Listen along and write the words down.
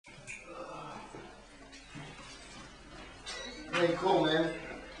Okay, cool, man.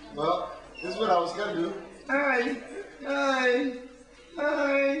 Well, this is what I was gonna do. Hi. Hi.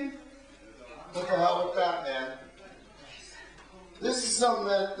 Hi. What the hell with that, man? This is something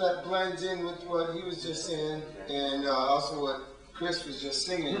that blends in with what he was just saying, and also what Chris was just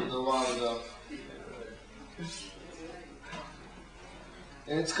singing a little while ago.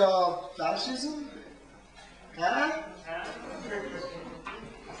 And it's called Fascism? Huh?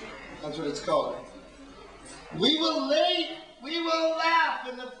 That's what it's called. We will laugh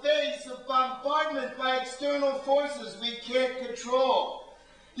in the face of bombardment by external forces we can't control.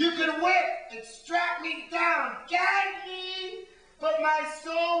 You can whip, extract me down, gag me, but my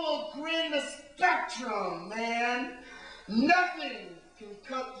soul will grin the spectrum, man. Nothing can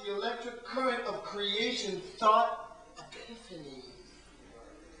cut the electric current of creation thought epiphany.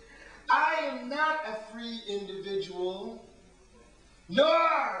 I am not a free individual,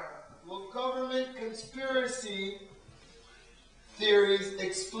 nor will government conspiracy theories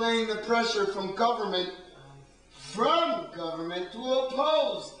explain the pressure from government to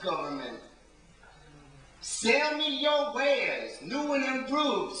oppose government. Sell me your wares, new and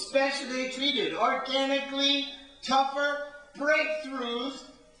improved, specially treated, organically tougher breakthroughs.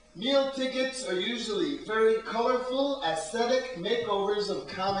 Meal tickets are usually very colorful, aesthetic makeovers of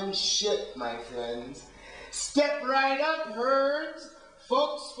common shit, my friends. Step right up, herds.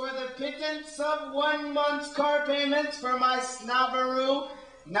 Folks, for the pittance of 1 month's car payments for my Snobberoo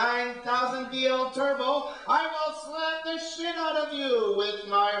 9000 VL Turbo, I will slap the shit out of you with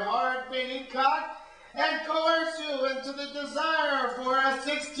my hard-baiting cock and coerce you into the desire for a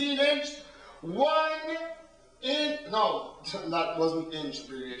 16-inch, that wasn't inch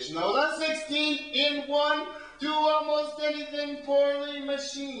abbreviation. That was a 16-in-1 do almost anything poorly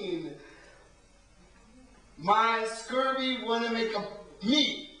machine. My scurvy wanna make a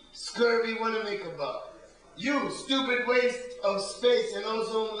buck. You stupid waste of space and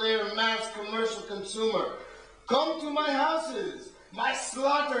ozone layer mass commercial consumer. Come to my houses, my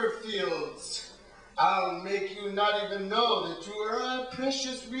slaughter fields. I'll make you not even know that you are a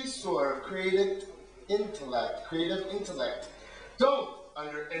precious resource of creative intellect. Don't,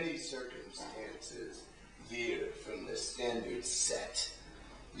 under any circumstances, veer from the standard set.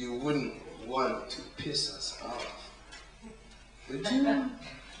 You wouldn't want to piss us off, would you? Yeah.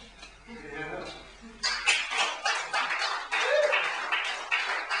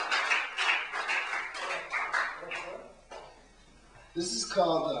 This is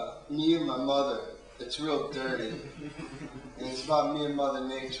called Me and My Mother. It's real dirty. And it's about me and Mother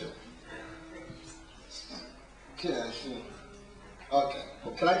Nature. Okay. Well,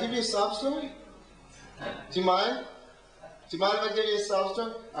 can I give you a sob story? Do you mind? Do you mind if I give you a sob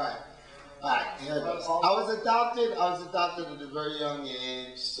story? Alright, here it goes. I was adopted at a very young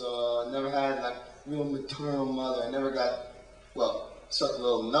age, so I never had like real maternal mother. I never got, well, sucked a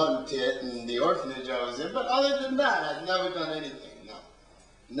little nun tit in the orphanage I was in, but other than that, I've never done anything, no.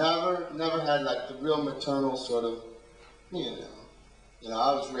 Never had like the real maternal sort of, you know,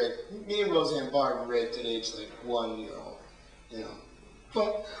 I was raped. Me and Roseanne Barr were raped at age like 1 year old, you know.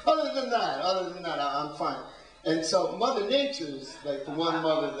 But other than that, I'm fine. And so Mother Nature is like the one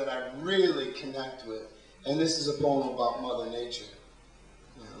mother that I really connect with. And this is a poem about Mother Nature.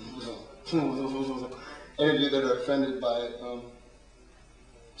 Any of you that are offended by it,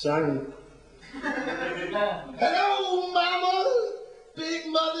 sorry. Hello, Mama, big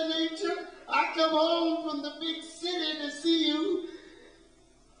Mother Nature. I come home from the big city to see you.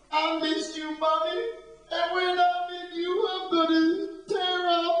 I missed you, Mommy. And when I'm in you, I'm gonna tear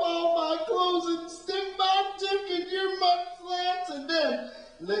off all my clothes and stick my dick in your mud flats and then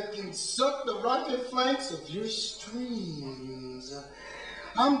lick and suck the rocket flanks of your streams.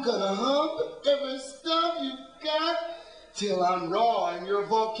 I'm gonna hump every stuff you've got till I'm raw and your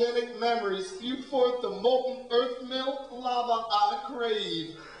volcanic memories spew forth the molten earth melt lava I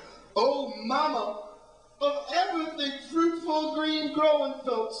crave. Oh, Mama, of everything fruitful, green, growing,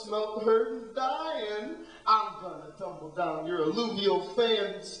 felt, smelt, hurt, and dying, I'm gonna tumble down your alluvial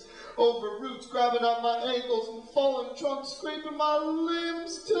fans over roots, grabbing up my ankles and fallen trunks, scraping my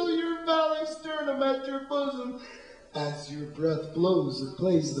limbs till your valley sternum at your bosom. As your breath blows and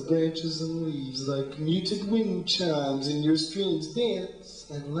plays the branches and leaves like muted wind chimes, and your streams dance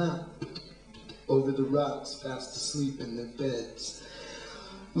and lap over the rocks fast asleep in their beds.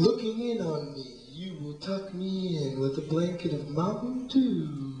 Looking in on me, you will tuck me in with a blanket of mountain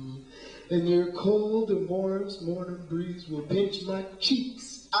dew, and your cold and warm morning breeze will pinch my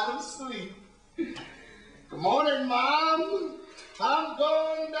cheeks out of sleep. Good morning, Mom. I'm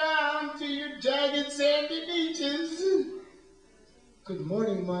going down to your jagged sandy beaches. Good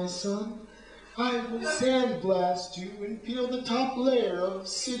morning, my son. I will sandblast you and peel the top layer of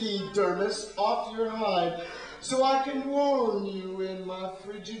city dermis off your hide so I can warm you in my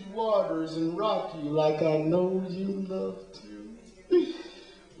frigid waters and rock you like I know you love to.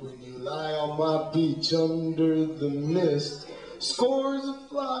 When you lie on my beach under the mist, scores of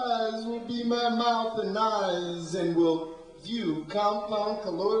flies will be my mouth and eyes and will view compound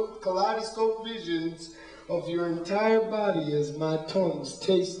kaleidoscope visions of your entire body as my tongues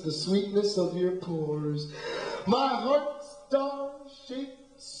taste the sweetness of your pores. My heart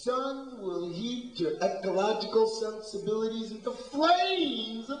star-shaped sun will heat your ecological sensibilities into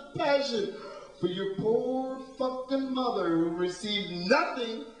flames of passion for your poor fucking mother who received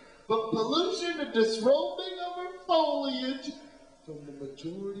nothing but pollution and disrobing of her foliage from the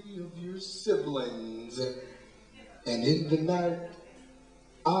majority of your siblings. And in the night,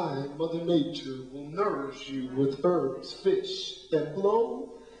 I, Mother Nature, will nourish you with herbs, fish, and blow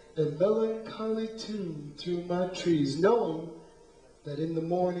a melancholy tune through my trees, knowing that in the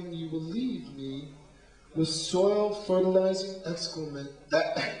morning you will leave me with soil-fertilizing excrement,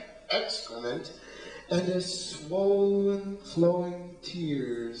 and as swollen, flowing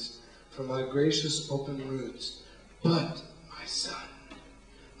tears from my gracious open roots. But, my son,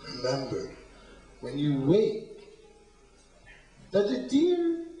 remember, when you wake, that a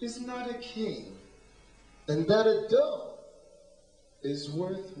deer is not a king, and that a dove is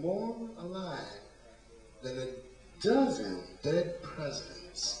worth more alive than a dozen dead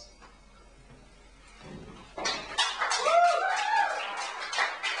presidents.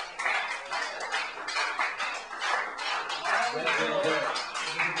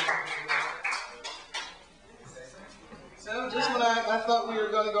 So just when I thought we were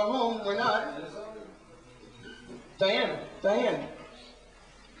going to go home, we're not. Diane.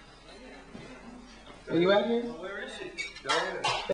 Are you out here? Where is she?